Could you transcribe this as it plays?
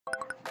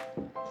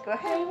Go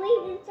ahead.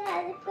 We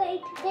decided to play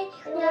today.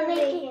 We're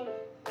making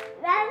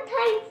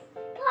Valentine's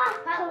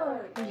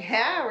popcorn.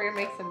 Yeah, we're gonna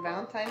make some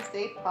Valentine's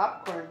Day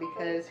popcorn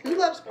because who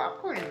loves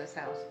popcorn in this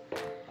house?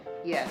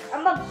 Yes.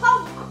 I'm a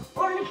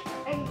popcorn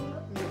king.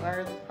 You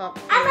are the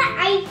popcorn. I'm an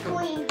ice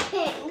cream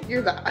king.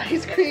 You're the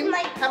ice cream?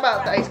 How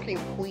about the ice cream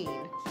queen?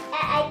 An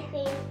ice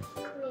cream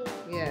queen.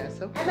 Yes,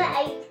 okay. I'm an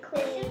ice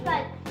cream. This is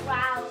my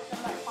proud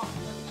of my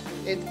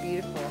popcorn. It's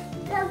beautiful.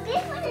 So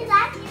this one is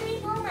actually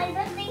for my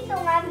birthday, so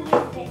I'm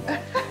using it.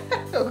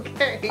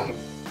 Okay.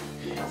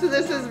 So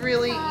this is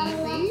really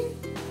easy.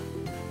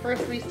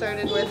 First we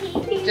started with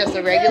just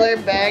a regular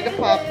bag of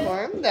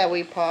popcorn that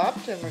we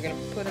popped, and we're going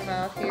to put them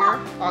out here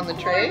on the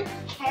tray.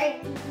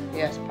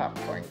 Yes,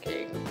 popcorn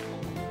king.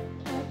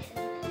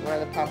 We're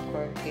the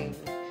popcorn king.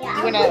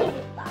 Yeah, Do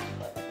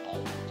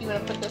you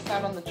want to put this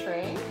out on the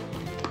tray?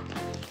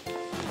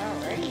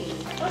 Alrighty.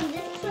 On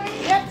this tray?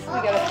 Yep, so we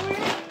got a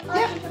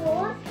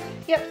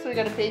Yep, so we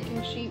got a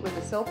baking sheet with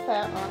a silk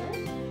pat on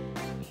it.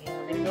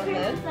 And we're going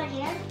to go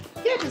ahead.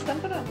 Yeah, just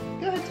dump it on.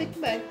 Go ahead, take the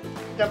bag.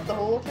 Dump the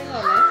whole thing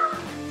on there.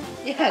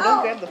 Yeah,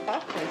 don't grab the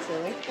popcorn,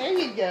 silly. There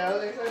you go.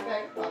 There's our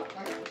bag of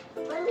popcorn.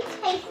 Let me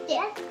taste it.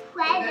 You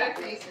better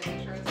taste it.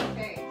 Make sure it's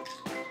okay.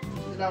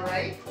 Is it all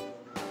right?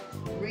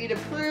 Read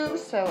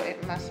approves, so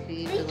it must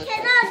be delicious. We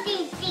cannot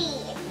do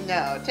seeds.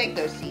 No, take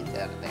those seeds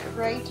out of there,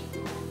 right?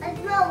 I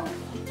smell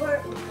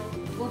burnt.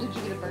 Oh, did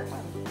you get a burnt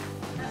one?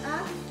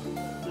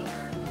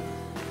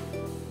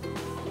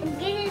 I'm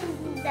getting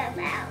them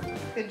out.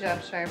 Good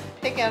job, Sharp.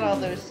 Pick out all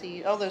those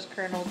seeds, all those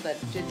kernels that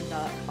did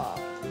not pop.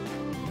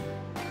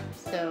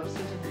 So,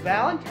 since it's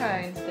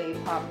Valentine's Day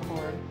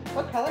popcorn,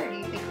 what color do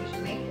you think we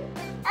should make it?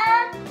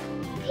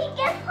 Pink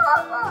and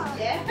purple.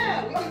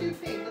 Yeah, we can do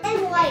pink. Let's And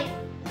do white. pink.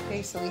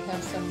 Okay, so we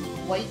have some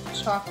white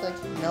chocolate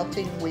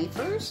melting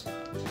wafers,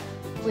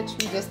 which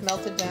we just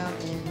melted down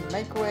in the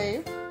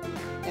microwave.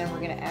 And we're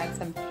going to add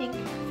some pink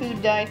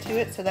food dye to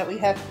it so that we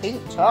have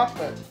pink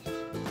chocolate.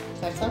 Does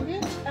that sound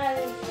good?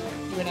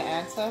 You want to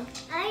add some?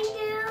 I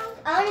do.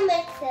 I want to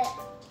mix it.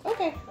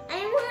 Okay. I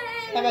want.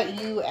 How about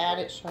you add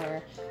it,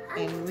 Shar?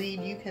 And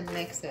Reed, you can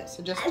mix it.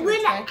 So just I'm do a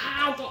gonna tiny,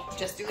 add it.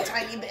 just do a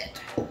tiny bit.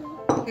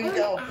 Here you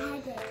go.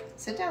 Add it.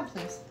 Sit down,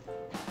 please.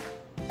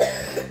 Go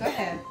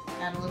ahead.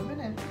 Add a little bit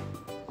in.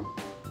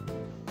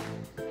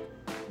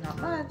 Not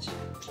much.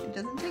 It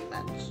doesn't take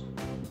much.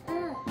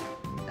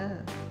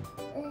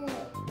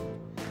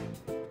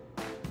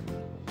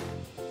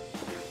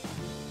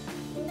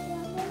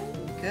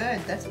 Good.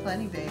 That's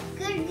plenty, babe.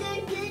 Good.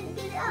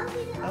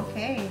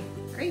 Okay.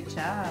 Great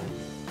job.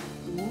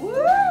 Woo!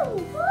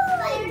 Woo!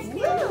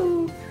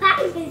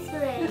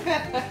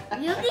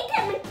 You can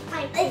come in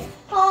my face. It's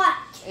hot.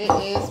 It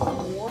is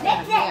warm.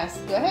 Mix it. Yes.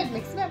 Go ahead.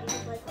 Mix it up.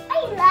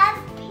 I love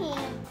pink.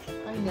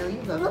 I know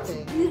you love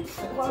pink.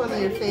 Beautiful. It's one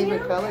of your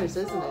favorite colors,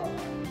 isn't it?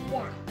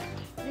 Yeah.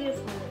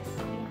 Beautiful.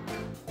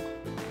 Yeah.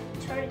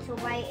 Turn it to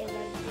white and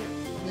then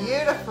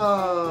Beautiful.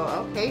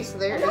 Okay, so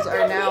there is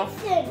our now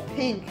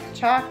pink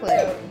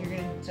chocolate. You're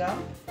going to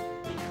dump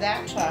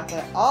that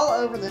chocolate all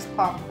over this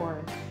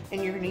popcorn,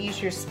 and you're going to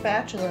use your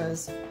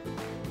spatulas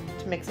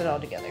to mix it all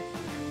together.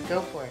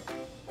 Go for it.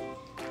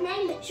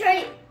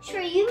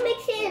 Sure, you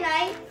mix it and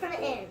I put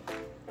it in.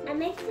 I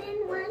mix it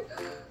in one.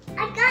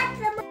 I got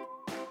some.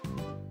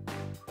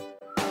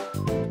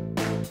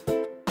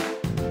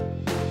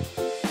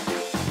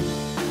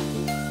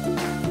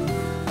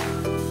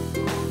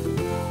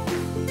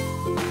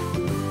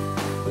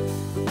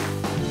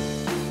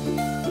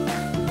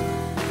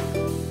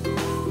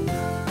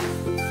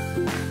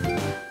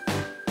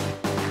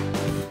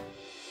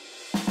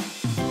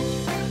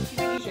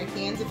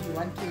 If you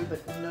want to, but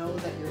know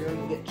that you're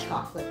going to get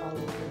chocolate all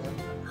over them.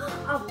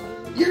 Oh.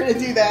 You're going to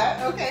do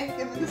that? Okay,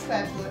 give me the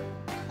spatula.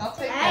 I'll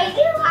take that.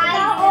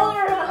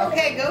 I do.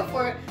 Okay, go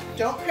for it.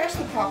 Don't crush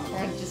the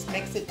popcorn, just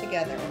mix it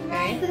together,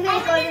 okay? Okay,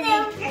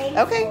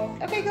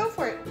 go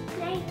for it.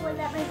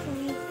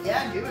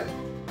 Yeah, do it.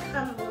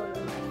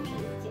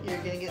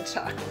 You're going to get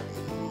chocolate.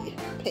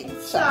 Pink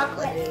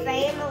chocolate.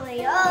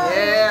 Family. Oh.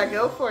 Yeah,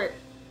 go for it.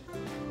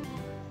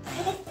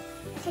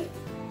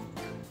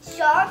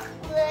 Chocolate.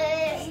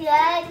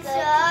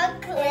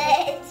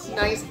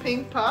 Nice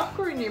pink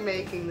popcorn you're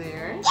making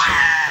there.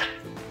 Yeah!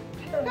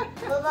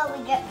 What about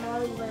we get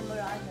Molly when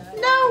we're all done?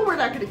 No, we're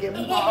not going to get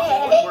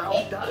Molly when we're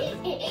all done.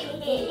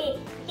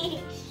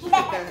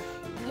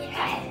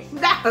 Yes.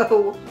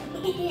 No!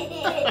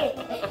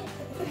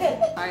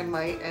 I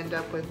might end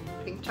up with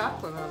pink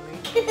chocolate on me.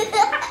 I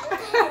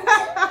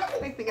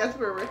think that's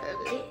where we're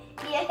headed.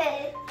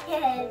 Yes.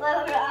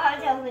 But we're all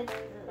done with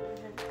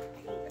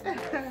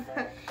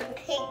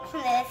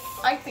pinkness.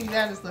 I think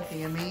that is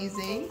looking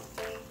amazing.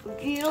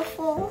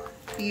 Beautiful.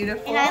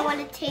 Beautiful. And I want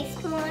to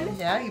taste one.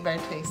 Yeah, you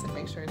better taste it.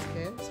 Make sure it's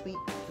good. Sweet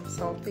and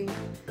salty.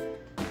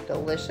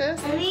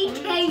 Delicious. Let me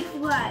taste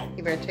one.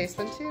 You better taste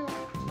one too.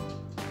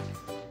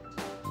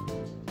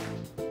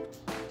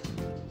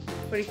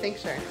 What do you think,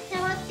 Sharon?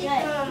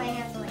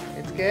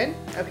 It's good?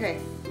 Okay.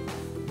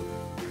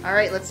 All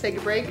right, let's take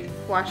a break.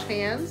 Wash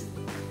hands.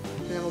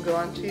 And then we'll go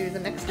on to the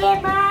next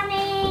Get one.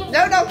 mommy!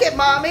 No, don't get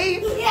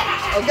mommy!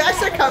 Oh gosh,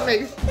 they're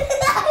coming!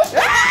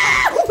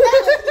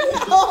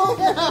 Oh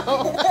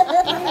no!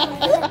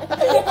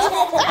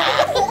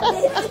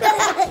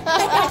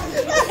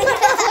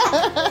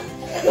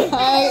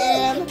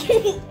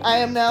 I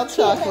am now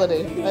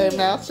chocolatey. I am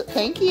now.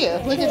 Thank you.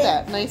 Look at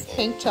that. Nice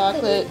pink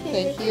chocolate.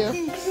 Thank you.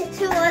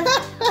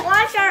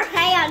 Wash our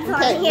hands on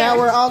Okay, here. now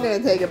we're all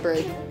going to take a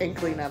break and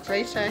clean up.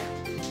 Right, Shay?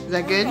 Is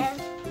that good?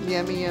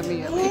 Yummy, yummy,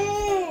 yummy.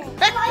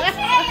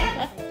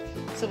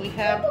 So we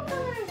have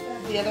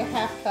the other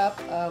half cup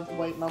of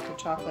white melted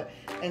chocolate.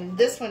 And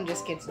this one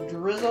just gets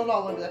drizzled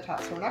all over the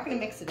top. So we're not going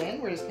to mix it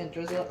in. We're just going to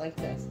drizzle it like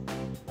this.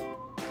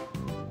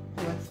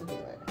 Who wants to do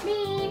it?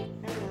 Me.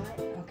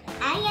 Okay.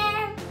 I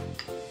am.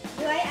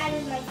 Do I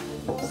add my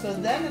spoon? So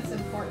then it's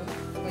important.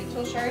 Wait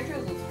till Shari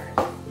drizzles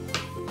first.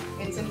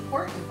 It's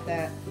important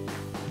that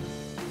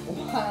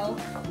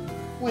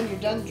when you're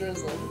done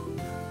drizzling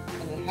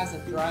and it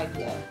hasn't dried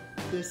yet,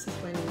 this is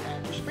when you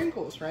add your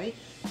sprinkles, right?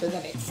 So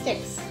that it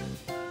sticks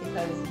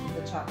because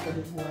the chocolate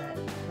is wet,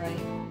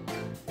 right?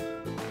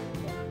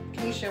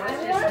 Can you show us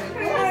your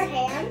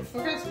sprinkles?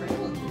 What kind of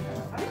sprinkles do you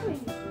have?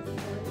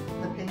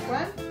 The pink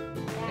one?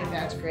 Okay,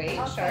 that's great.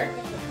 Shark,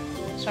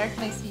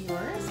 can I see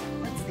yours?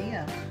 Let's see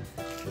them.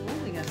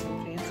 Oh, we got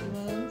some fancy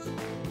ones.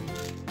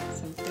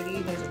 Some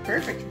pretty. Those are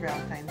perfect for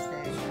Valentine's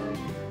Day.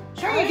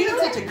 Sure, you're doing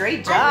such a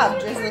great job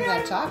drizzling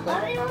that chocolate.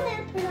 Are we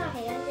going to put our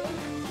hands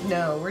in?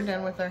 No, we're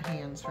done with our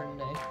hands for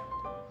today.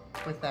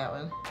 With that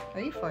one. Are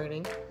you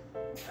farting?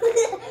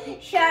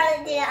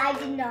 Charlotte did. I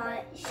did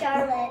not.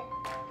 Charlotte.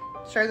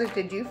 Charlotte,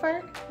 did you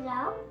fart?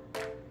 No.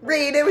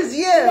 Reed, it was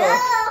you!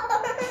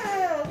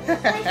 No!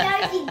 My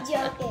Charlotte's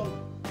joking.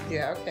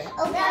 Yeah, okay.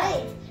 Oh,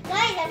 guys,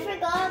 I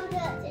forgot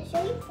to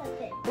show you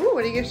something. Ooh,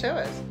 what are you going to show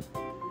us?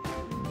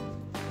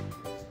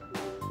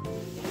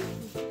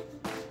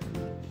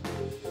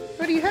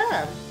 What do you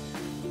have?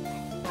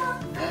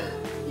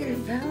 Your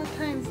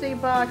Valentine's Day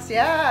box.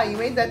 Yeah, you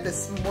made that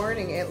this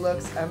morning. It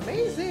looks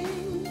amazing.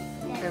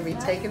 You're going to be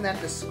taking that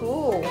to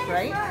school,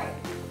 right?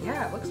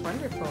 Yeah, it looks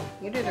wonderful.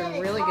 You did a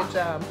really good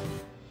job.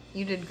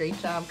 You did a great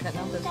job cutting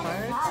out those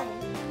parts.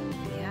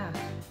 Yeah.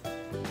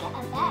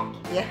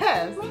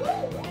 Yes.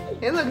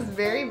 It looks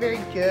very, very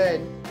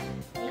good.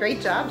 Great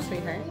job,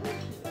 sweetheart.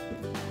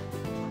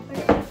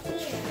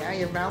 Yeah,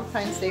 your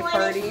Valentine's Day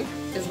party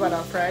is what,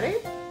 on Friday?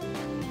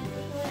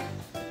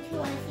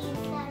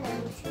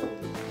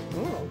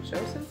 Ooh, show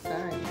us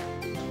inside.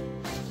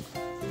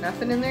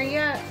 Nothing in there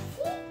yet.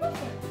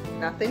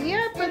 Nothing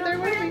yet, but there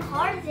will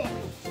be.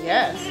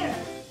 Yes.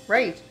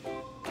 Right.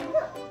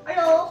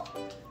 Hello.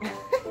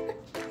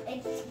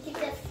 It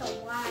took us a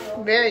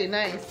while. Very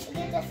nice. It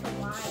took us a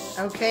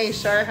while. Okay,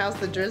 Shar, how's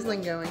the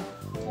drizzling going?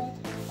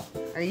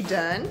 Are you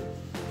done?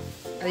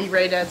 Are you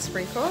ready to add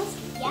sprinkles?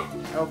 Yeah.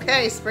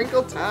 Okay,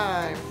 sprinkle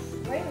time.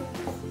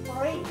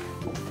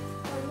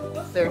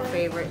 Their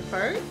favorite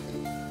part?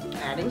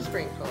 Adding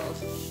sprinkles.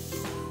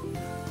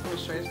 So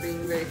Shar's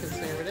being very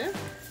conservative.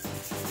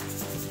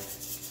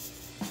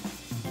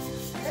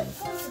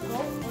 Let's go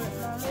for it,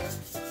 Mommy.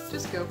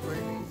 Just go for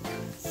it.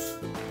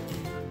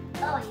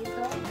 Oh, you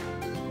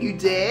go? You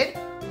did?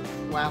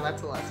 Wow,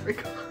 that's a lot of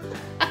sprinkles.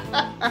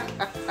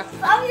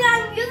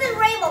 I'm using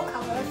rainbow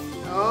colors.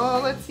 Oh,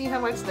 let's see how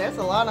much. There's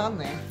a lot on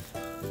there.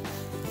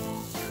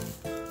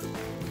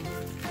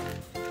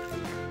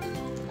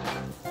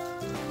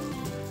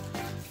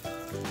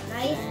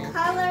 Nice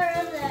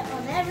colors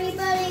on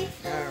everybody.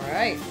 All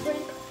right.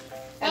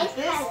 At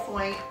this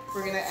point,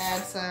 we're going to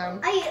add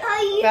some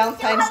I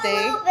Valentine's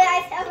Day.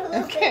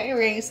 Okay. Okay, we're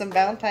going to use some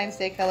Valentine's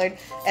Day colored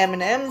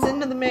M&Ms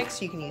into the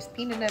mix. You can use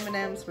peanut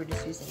M&Ms. We're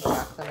just using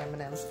chocolate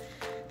M&Ms.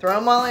 Throw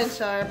them all in,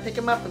 Shar. Pick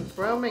them up and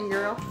throw them in,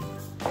 girl.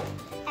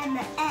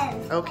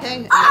 M&Ms.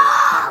 Okay.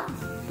 Oh!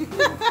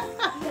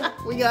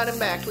 We got him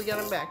back. We got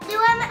him back. 2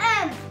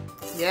 M&Ms.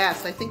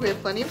 Yes, I think we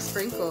have plenty of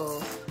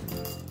sprinkles.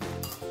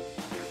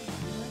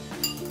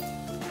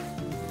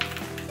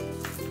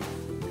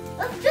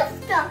 Let's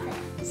just stuff it.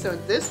 So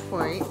at this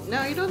point,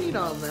 no, you don't need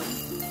all of them.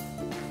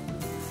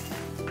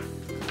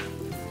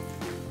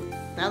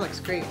 That looks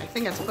great. I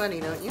think that's plenty,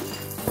 don't you?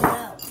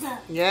 No.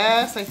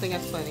 Yes, I think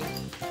that's plenty.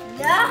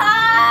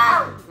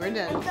 No! We're I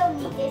done.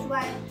 don't need this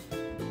one.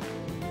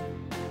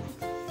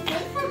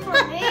 This one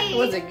for me.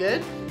 Was it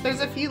good? There's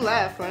a few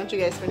left. Why don't you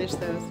guys finish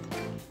those?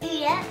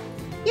 Yeah.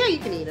 Yeah, you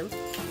can eat them.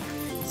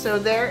 So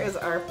there is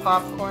our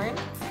popcorn.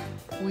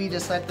 We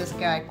just let this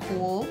guy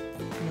cool.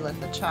 We let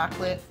the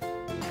chocolate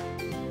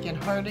get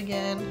hard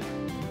again.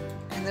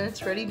 And then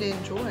it's ready to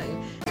enjoy.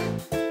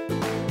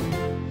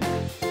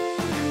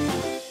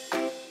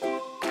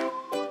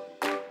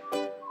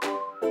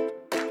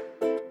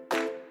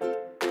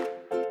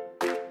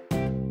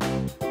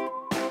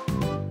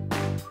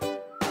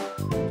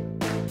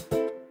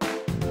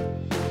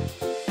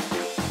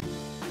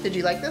 Did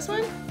you like this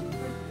one?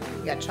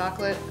 You got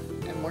chocolate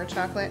and more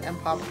chocolate and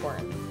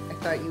popcorn. I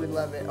thought you would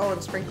love it. Oh,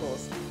 and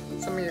sprinkles.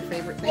 Some of your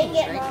favorite things,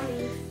 And right?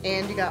 Mommy.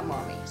 And you got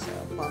Mommy. So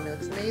Mommy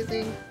looks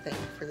amazing. Thank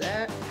you for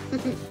that.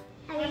 Happy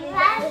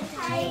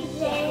Valentine's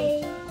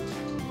Day.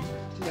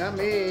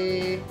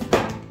 Yummy.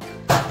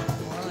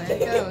 Well, there it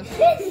goes.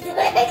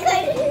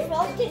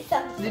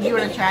 Did you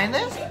want to try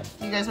this?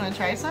 You guys want to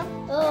try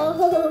some?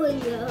 Oh,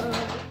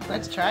 no.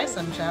 Let's try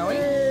some, shall we?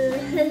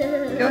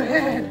 Go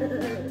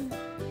ahead.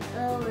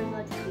 Oh, we're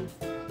about to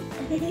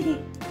be.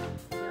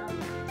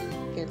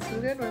 Get some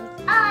good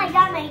ones. Oh, I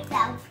got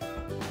myself.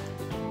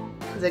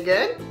 Is it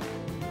good?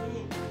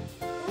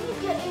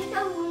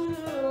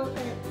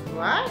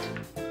 What?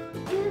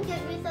 You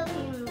get me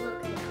something and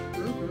look at it.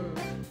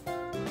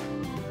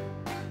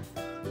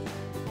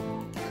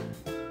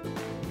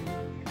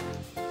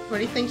 What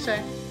do you think,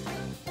 Shay?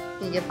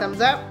 Can you give thumbs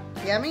up?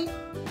 Yummy?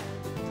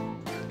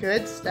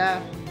 Good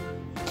stuff.